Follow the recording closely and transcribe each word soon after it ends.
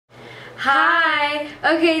Hi!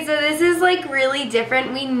 Okay, so this is like really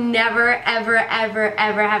different. We never, ever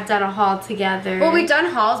have done a haul together. Well, we've done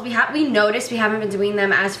hauls. We noticed we haven't been doing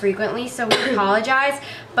them as frequently, so we apologize.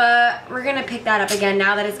 But we're gonna pick that up again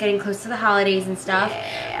now that it's getting close to the holidays and stuff.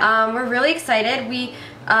 Yeah. We're really excited. We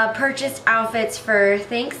purchased outfits for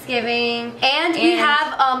Thanksgiving. And we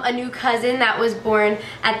have a new cousin that was born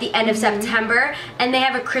at the end of September, and they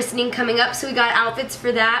have a christening coming up, so we got outfits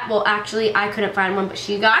for that. Well, actually, I couldn't find one, but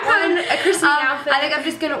she got one. A christening outfit. I think I'm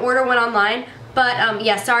just gonna order one online. But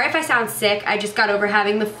yeah, sorry if I sound sick. I just got over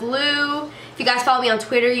having the flu. If you guys follow me on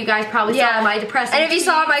Twitter, you guys probably saw my depressing And if you tweets.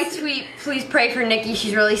 saw my tweet, please pray for Nikki.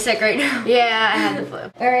 She's really sick right now. Yeah, I had the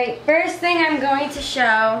flu. Alright, first thing I'm going to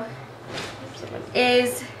show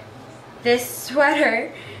is this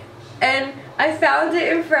sweater. And I found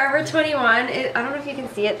it in Forever 21. I don't know if you can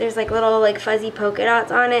see it. There's like little like fuzzy polka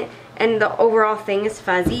dots on it. And the overall thing is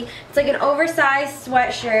fuzzy. It's like an oversized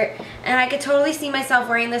sweatshirt. And I could totally see myself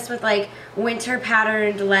wearing this with like winter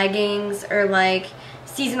patterned leggings or like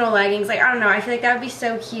seasonal leggings. Like, I don't know. I feel like that would be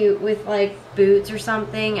so cute with like boots or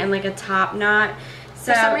something and like a top knot.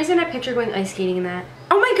 So, for some reason, I picture going ice skating in that.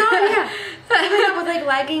 Oh my god, yeah. With like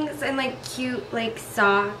leggings and like cute like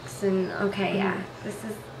socks and okay, yeah. This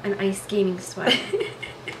is an ice skating sweater.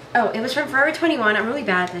 Oh, it was from Forever 21. I'm really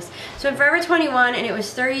bad at this. So in Forever 21 and it was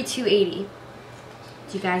 $32.80. Do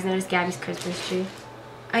you guys notice Gabby's Christmas tree?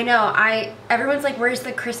 I know. Everyone's like, where's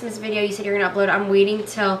the Christmas video you said you're gonna upload? I'm waiting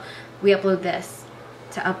till we upload this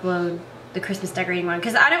to upload the Christmas decorating one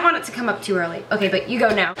because I didn't want it to come up too early. Okay, but you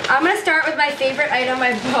go now. I'm gonna start with my favorite item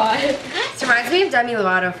I bought. This reminds me of Demi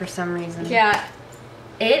Lovato for some reason. Yeah.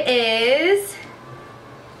 It is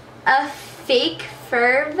a fake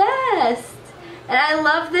fur vest. And I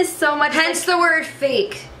love this so much. Hence the word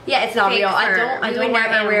fake. Yeah, it's not Fake real. fur. I don't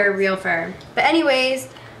never wear real fur. But anyways,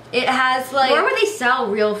 it has like... Where would they sell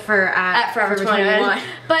real fur at Forever 21?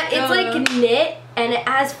 But it's like knit and it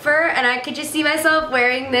has fur and I could just see myself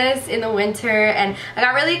wearing this in the winter and I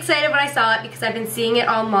got really excited when I saw it because I've been seeing it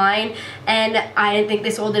online and I didn't think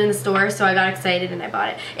they sold it in the store, so I got excited and I bought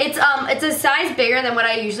it. It's a size bigger than what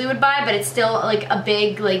I usually would buy, but it's still like a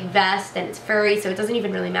big like vest and it's furry, so it doesn't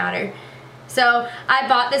even really matter. So I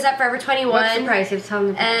bought this at Forever 21. What's the price? You have to tell them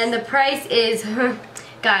the price. And the price is,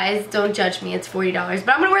 guys, don't judge me, it's $40.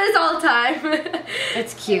 But I'm gonna wear this all the time.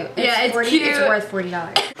 It's cute. Yeah, it's cute. It's worth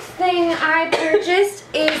 $40. Thing I purchased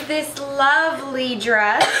is this lovely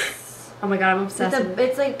dress. Oh my god, I'm obsessed with it.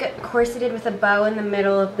 It's like corseted with a bow in the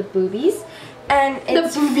middle of the boobies. And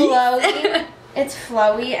it's flowy. It's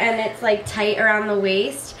flowy and it's like tight around the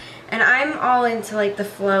waist. And I'm all into like the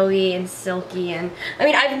flowy and silky, and I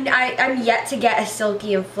mean I'm yet to get a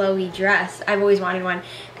silky and flowy dress. I've always wanted one.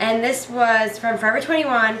 And this was from Forever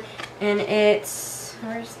 21 and it's,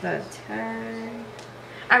 where's the tag?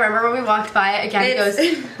 I remember when we walked by it, Gabby goes,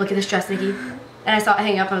 look at this dress, Nikki. And I saw it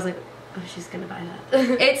hang up, I was like, oh, she's gonna buy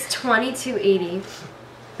that. It's $22.80.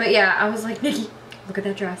 But yeah, I was like, Nikki, look at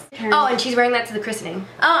that dress. Oh, and she's wearing that to the christening.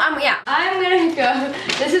 Oh, yeah. I'm gonna go.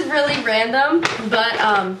 This is really random, but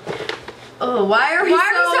oh, why are we so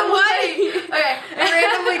white? Okay, it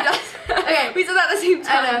randomly does. Okay, we said that at the same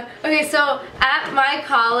time. I know. Okay, so at my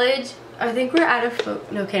college, I think we're out of focus.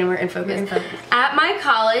 No, okay, we're in focus. At my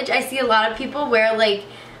college, I see a lot of people wear like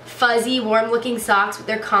fuzzy, warm-looking socks with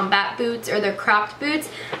their combat boots or their cropped boots,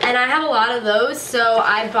 and I have a lot of those. So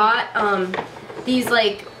I bought these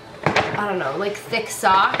like, I don't know, like thick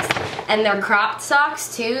socks, and they're cropped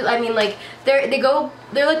socks too. I mean, like they're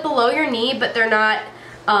like below your knee, but they're not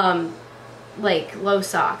like low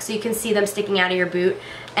socks, so you can see them sticking out of your boot.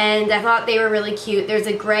 And I thought they were really cute. There's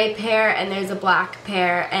a gray pair and there's a black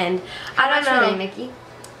pair, and I don't know. How much were they, Nikki?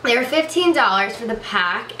 They were $15 for the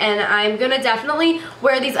pack, and I'm gonna definitely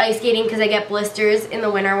wear these ice skating because I get blisters in the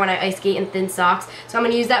winter when I ice skate in thin socks. So I'm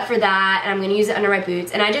gonna use that for that, and I'm gonna use it under my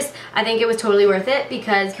boots. And I think it was totally worth it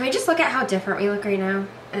because, can we just look at how different we look right now?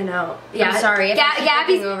 I know. Yeah, I'm sorry.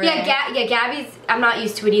 Gabby's. Gabby's. I'm not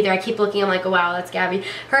used to it either. I keep looking. I'm like, oh wow, that's Gabby.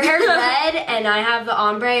 Her hair's red, and I have the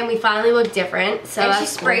ombre, and we finally look different. So and that's she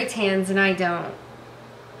spray tans, and I don't.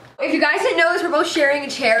 If you guys didn't know this, we're both sharing a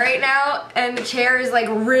chair right now, and the chair is like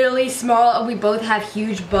really small, and we both have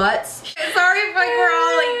huge butts. Sorry if like we're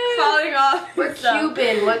all like falling off. We're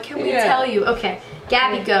Cuban. What can we tell you? Okay,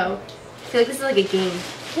 Gabby, go. I feel like this is like a game.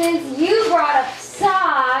 Since you brought up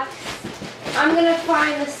socks, I'm gonna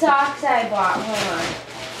find the socks I bought. Hold on.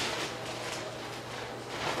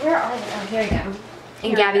 Where are they? Oh, here we go.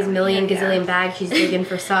 In Gabby's million gazillion bag, she's digging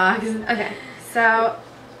for socks. Okay, so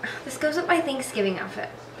this goes with my Thanksgiving outfit.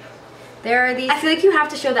 There are these. I feel like you have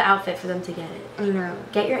to show the outfit for them to get it. I know.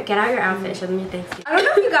 Get out your outfit. Show them your Thanksgiving. I don't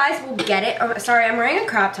know if you guys will get it. Oh, sorry, I'm wearing a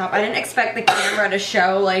crop top. I didn't expect the camera to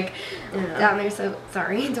show like down there. So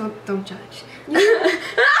sorry. Don't judge.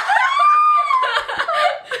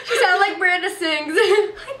 She sounded like Miranda sings.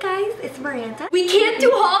 Hi guys, it's Miranda. We can't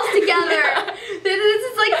do hauls together. This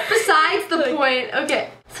is like besides the point.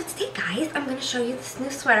 Okay. So today, guys, I'm gonna show you this new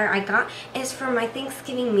sweater I got. It's for my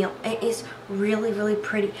Thanksgiving meal. It is really, really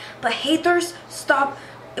pretty. But haters, stop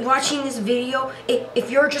watching this video if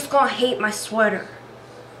you're just gonna hate my sweater.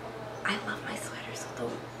 I love my sweater, so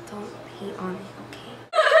don't hate on it, okay?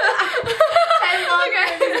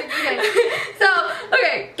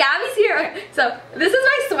 Okay, Gabby's here. Okay, so this is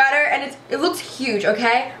my sweater and it looks huge,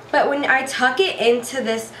 okay? But when I tuck it into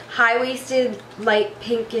this high-waisted, light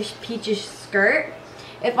pinkish, peachish skirt,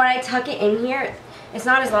 when I tuck it in here, it's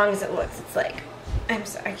not as long as it looks. It's like, I'm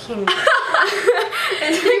sorry, I can't even.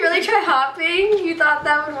 Did you really try hopping? You thought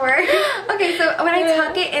that would work? Okay, so when I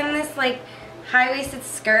tuck it in this like high-waisted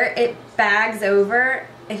skirt, it bags over,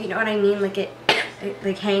 if you know what I mean, like it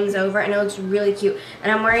like hangs over, and it looks really cute.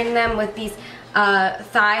 And I'm wearing them with these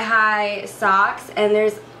thigh-high socks, and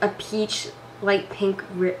there's a peach light pink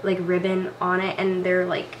ribbon on it, and they're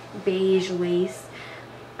like beige lace.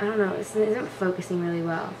 I don't know, this isn't focusing really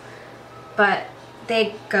well, but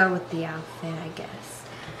they go with the outfit, I guess.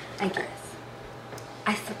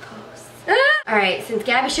 I suppose. Alright, since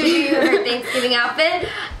Gabby showed you her Thanksgiving outfit,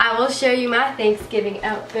 I will show you my Thanksgiving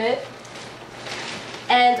outfit.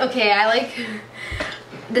 And okay,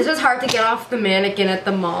 this was hard to get off the mannequin at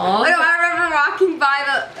the mall. I know, I remember walking by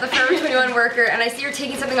the Forever 21 worker, and I see her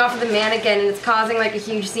taking something off of the mannequin, and it's causing like a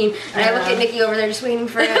huge scene. And I look at Nikki over there just waiting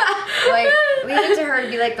for it. Like, leave it to her to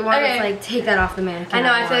be like the one that's like, take that off the mannequin. I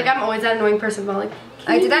know, I feel like I'm always that annoying person, but like,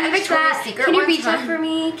 I did that in Victoria's Secret Can you one reach time. up for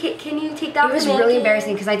me? Can you take that off the mannequin? It was really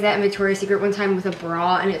embarrassing because I did that in Victoria's Secret one time with a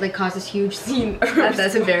bra, and it like caused this huge scene.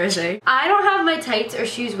 That's embarrassing. I don't have my tights or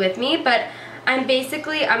shoes with me, but I'm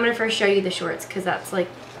gonna first show you the shorts because that's like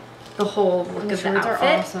the whole look of the outfit.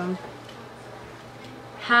 Are awesome.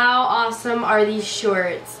 How awesome are these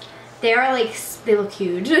shorts? They are like, they look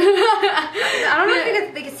huge. I don't know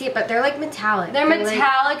if they can see it, but they're like metallic. They're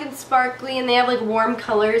metallic and sparkly, and they have like warm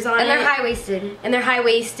colors on it. And they're high-waisted. And they're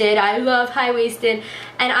high-waisted. I love high-waisted.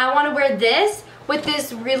 And I want to wear this with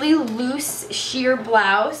this really loose sheer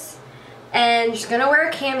blouse. And just gonna wear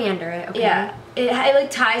a cami under it, okay? Yeah. It like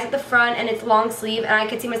ties at the front, and it's long sleeve, and I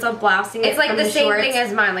could see myself blousing it. It's like from the same shorts. thing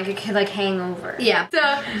as mine, like it could like hang over. Yeah. So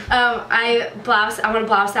I want to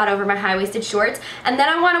blouse that over my high-waisted shorts, and then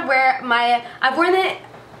I want to wear my.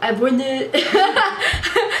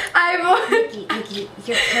 Nikki,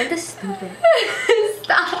 you're kind of stupid.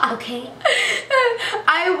 Stop. Okay.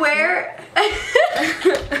 I wear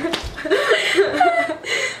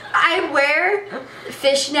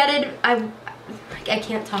fishnetted. I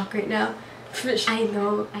can't talk right now. I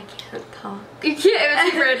know I can't talk. You can't even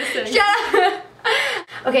embarrassing. Shut up.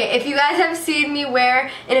 Okay, if you guys have seen me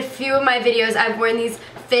wear in a few of my videos, I've worn these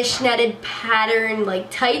fishnetted pattern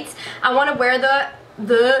like tights. I want to wear I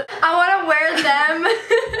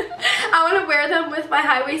want to wear them with my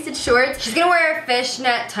high-waisted shorts. She's gonna wear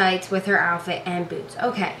fishnet tights with her outfit and boots.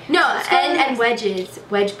 Okay. No, and wedge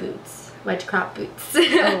boots. Wedge crop boots.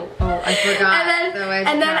 oh, I forgot.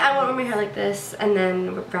 And then I want my hair like this, and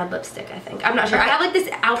then red lipstick, I think. I'm not sure. I have like this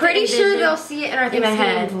outfit. Pretty sure they'll see it in our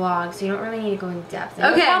Thanksgiving vlog, so you don't really need to go in depth.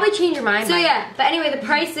 Okay. You'll probably change your mind. So yeah, but anyway, the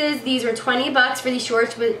prices, these are $20 for these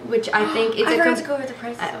shorts, which I think it's I forgot to go over the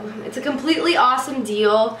prices. It's a completely awesome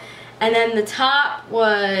deal. And then the top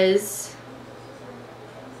was,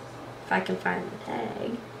 if I can find the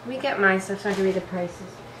tag. Let me get mine so I can read the prices.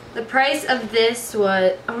 The price of this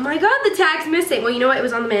was, oh my god, the tag's missing. Well, you know what, it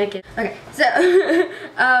was on the mannequin. Okay, so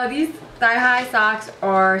these thigh-high socks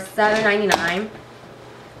are $7.99.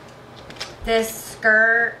 This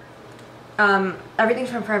skirt, everything's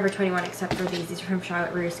from Forever 21 except for these. These are from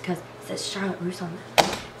Charlotte Russe because it says Charlotte Russe on them.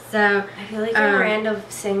 So I feel like you're Miranda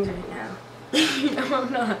sings right now. No,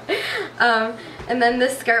 I'm not. And then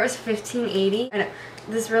this skirt was $15.80. And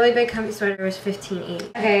this really big comfy sweater was $15.80.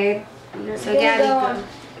 Okay, so Gabby, go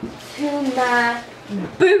to my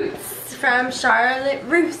boots from Charlotte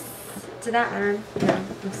Russe. Did that matter? No,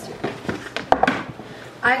 I'm stupid.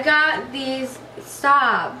 I got these.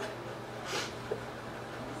 Stop.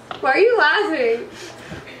 Why are you laughing?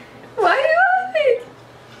 Why are you laughing?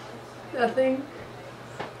 Nothing.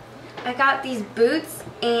 I got these boots,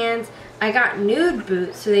 and I got nude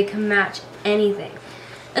boots so they can match anything.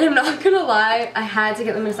 And I'm not gonna lie, I had to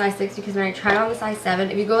get them in a size 6 because when I tried on the size 7,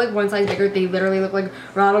 if you go like one size bigger, they literally look like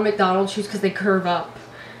Ronald McDonald shoes because they curve up.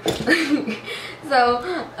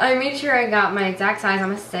 So I made sure I got my exact size.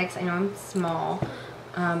 I'm a 6. I know I'm small,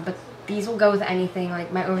 but these will go with anything,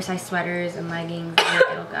 like my oversized sweaters and leggings.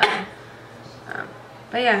 It'll go.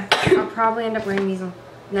 But yeah, I'll probably end up wearing these.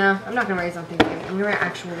 No, I'm not gonna wear something cute. I'm gonna wear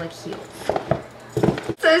actual like heels.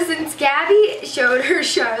 So since Gabi showed her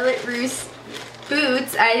Charlotte Russe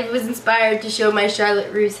boots, I was inspired to show my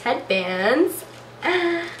Charlotte Russe headbands.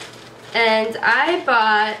 And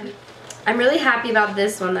I'm really happy about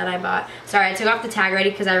this one that I bought. Sorry, I took off the tag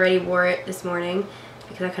already because I already wore it this morning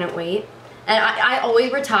because I couldn't wait. And I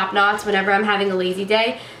always wear top knots whenever I'm having a lazy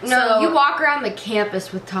day. No, so you walk around the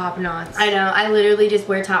campus with top knots. I know, I literally just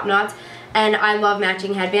wear top knots. And I love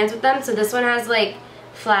matching headbands with them. So this one has like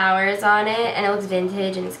flowers on it and it looks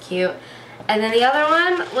vintage and it's cute. And then the other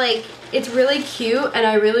one, like, it's really cute and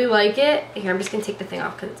I really like it. Here, I'm just gonna take the thing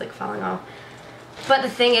off because it's like falling off. But the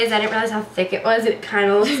thing is, I didn't realize how thick it was. It kind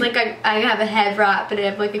of looks like I have a head wrap and I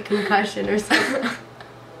have like a concussion or something.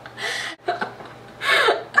 Hi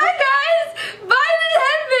guys! Buy this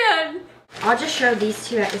headband! I'll just show these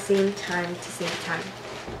two at the same time to save time.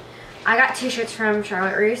 I got 2 shirts from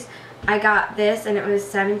Charlotte Russe. I got this and it was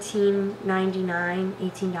 $17.99,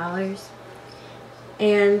 $18.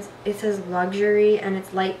 And it says luxury and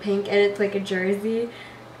it's light pink and it's like a jersey.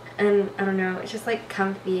 And I don't know, it's just like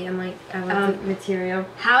comfy and like I love the material.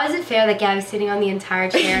 How is it fair that Gabi's sitting on the entire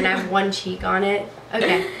chair and I have one cheek on it?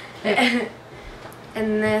 Okay.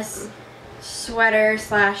 And this sweater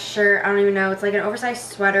slash shirt, I don't even know, it's like an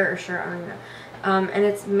oversized sweater or shirt, I don't even know. And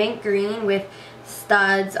it's mint green with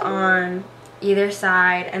studs on either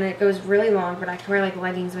side and it goes really long, but I can wear like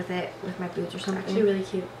leggings with it with my boots or something. It's actually really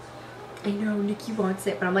cute. I know, Nikki wants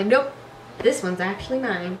it, but I'm like, nope, this one's actually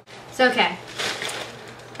mine. So, okay.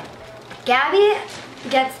 Gabi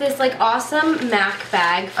gets this like awesome MAC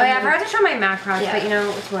bag. Oh yeah, I forgot to show my MAC products, Yeah. but you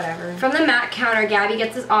know, it's whatever. From the MAC counter, Gabi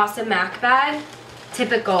gets this awesome MAC bag.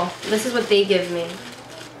 Typical. This is what they give me.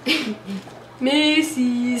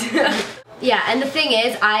 Macy's. Yeah, and the thing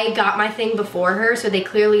is, I got my thing before her, so they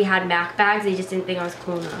clearly had MAC bags. They just didn't think I was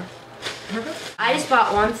cool enough. I just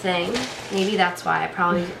bought one thing. Maybe that's why I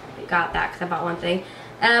probably got that, because I bought one thing.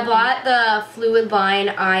 And I bought the Fluid Line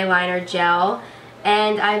eyeliner gel,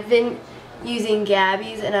 and I've been using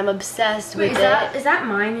Gabi's, and I'm obsessed with it. Is that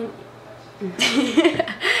mine?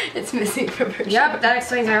 It's missing from her. Yeah, but that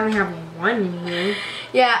explains I only have one in here.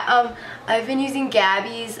 Yeah, I've been using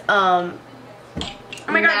Gabi's, oh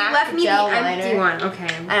my god, MAC you left me the gel empty liner. one.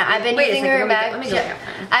 Okay. I've been using her MAC.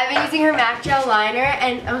 I've been using her MAC gel liner,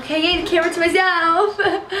 and okay, yay, the camera to myself.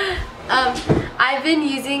 I've been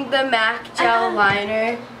using the MAC gel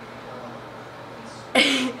liner,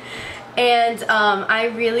 and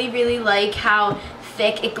I really like how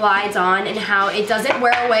thick it glides on and how it doesn't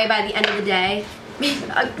wear away by the end of the day.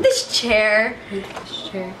 This chair. This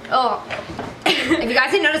chair. Oh. If you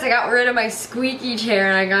guys didn't notice, I got rid of my squeaky chair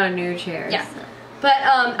and I got a new chair. Yeah. But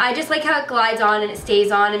I just like how it glides on and it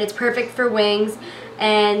stays on and it's perfect for wings,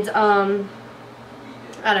 and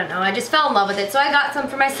I don't know, I just fell in love with it. So I got some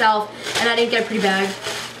for myself and I didn't get a pretty bag.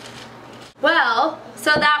 Well,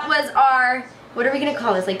 so that was our, what are we gonna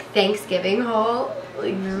call this? Like Thanksgiving haul?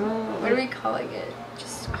 Like, No. what are we calling it?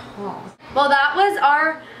 Just a haul. Well, that was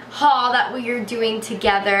our haul that we are doing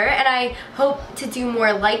together, and I hope to do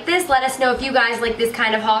more like this. Let us know if you guys like this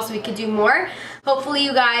kind of haul so we could do more. Hopefully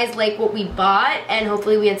you guys like what we bought, and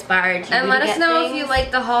hopefully we inspired you. And let us know if you things.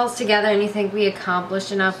 like the hauls together and you think we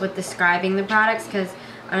accomplished enough with describing the products, because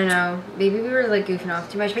I don't know, maybe we were like goofing off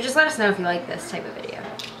too much, but just let us know if you like this type of video.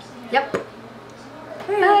 Yep.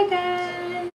 Bye guys.